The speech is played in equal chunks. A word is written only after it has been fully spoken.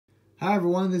Hi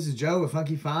everyone, this is Joe with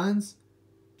Funky Finds.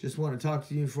 Just want to talk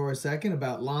to you for a second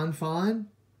about Lawn Fawn.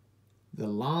 The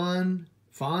Lawn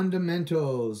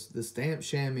Fundamentals, the Stamp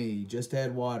Shammy, just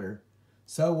add water.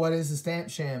 So what is the Stamp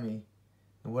Shammy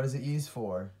and what is it used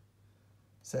for?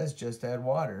 It says just add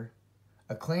water.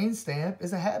 A clean stamp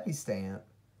is a happy stamp.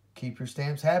 Keep your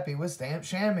stamps happy with Stamp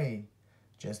Shammy.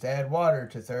 Just add water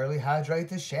to thoroughly hydrate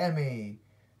the chamois.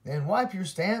 Then wipe your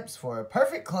stamps for a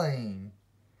perfect clean.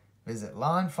 Visit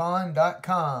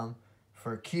lawnfawn.com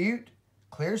for cute,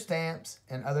 clear stamps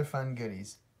and other fun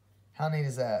goodies. How neat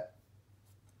is that?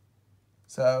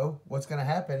 So what's going to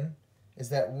happen is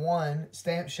that one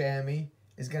Stamp Shammy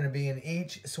is going to be in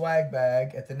each swag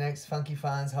bag at the next Funky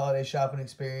Finds holiday shopping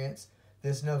experience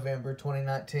this November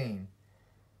 2019.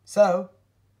 So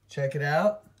check it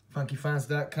out,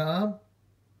 funkyfinds.com.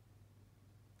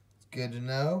 It's good to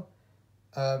know.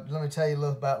 Let me tell you a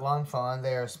little about Lawn Fawn.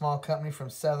 They are a small company from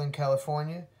Southern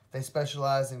California. They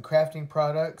specialize in crafting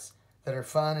products that are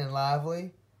fun and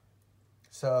lively.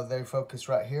 So they focus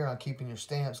right here on keeping your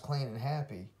stamps clean and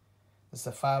happy. It's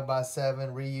a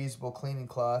 5x7 reusable cleaning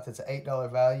cloth. It's an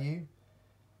 $8 value.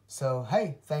 So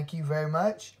hey, thank you very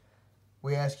much.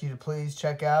 We ask you to please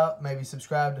check out, maybe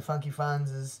subscribe to Funky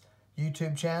Finds'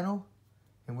 YouTube channel,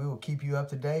 and we will keep you up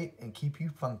to date and keep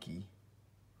you funky.